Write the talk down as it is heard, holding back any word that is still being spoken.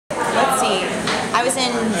let's see. I was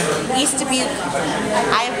in East Dubuque.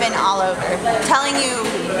 I have been all over, telling you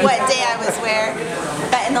what day I was where.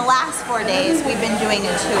 But in the last 4 days, we've been doing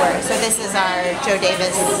a tour. So this is our Jo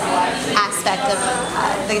Daviess aspect of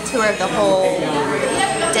the tour of the whole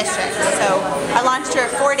district. So our launch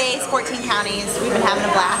tour, 4 days, 14 counties. We've been having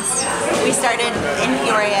a blast. We started in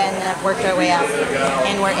Peoria and have worked our way up,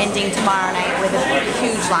 and we're ending tomorrow night with a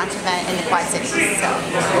huge launch event in the Quad Cities. So.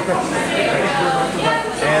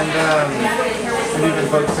 And have you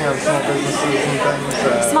been focusing on small businesses and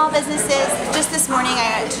things? Small businesses. Just this morning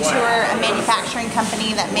I got to tour a manufacturing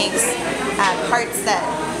company that makes parts that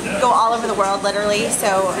go all over the world, literally.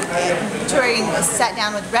 So touring, sat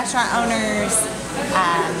down with restaurant owners,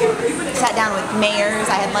 sat down with mayors.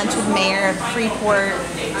 I had lunch with Mayor of Freeport.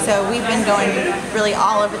 So we've been going really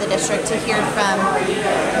all over the district to hear from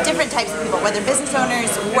different types of people, whether business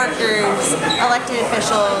owners, workers, elected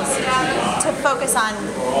officials, to focus on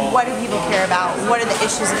what do people care about, what are the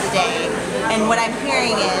issues of the day. And what I'm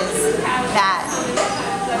hearing is that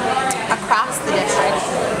across the district,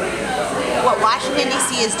 what Washington,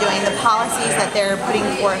 D.C. is doing, the policies that they're putting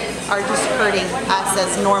forth are just hurting us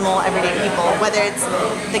as normal, everyday people. Whether it's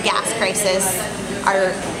the gas crisis,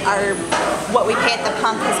 what we pay at the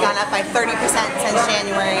pump has gone up by 30% since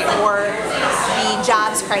January, or the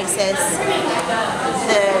jobs crisis,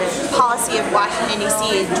 the policy of Washington,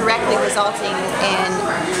 D.C. directly resulting in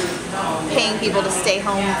paying people to stay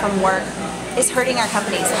home from work is hurting our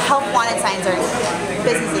companies. Help wanted signs are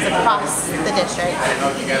businesses across the district.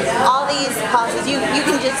 All these policies, you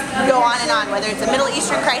can just go on and on, whether it's a Middle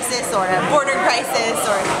Eastern crisis or a border crisis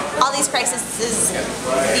or all these crises,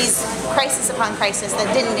 these crisis upon crisis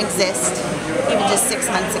that didn't exist even just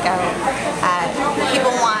 6 months ago.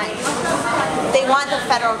 People want the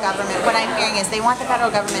federal government, what I'm hearing is they want the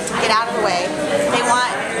federal government to get out of the way.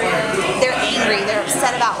 They're angry, they're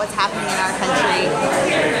upset about what's happening in our country,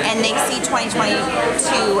 and they see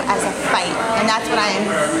 2022 as a fight, and that's what I'm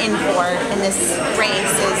in for in this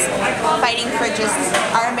race, is fighting for just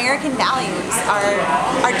our American values,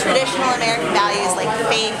 our traditional American values like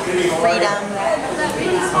faith, freedom,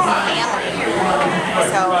 family.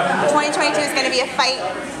 So 2022 is going to be a fight,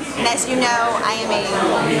 and as you know, I am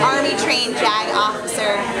an Army-trained JAG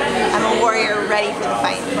officer. I'm a warrior ready for the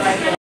fight.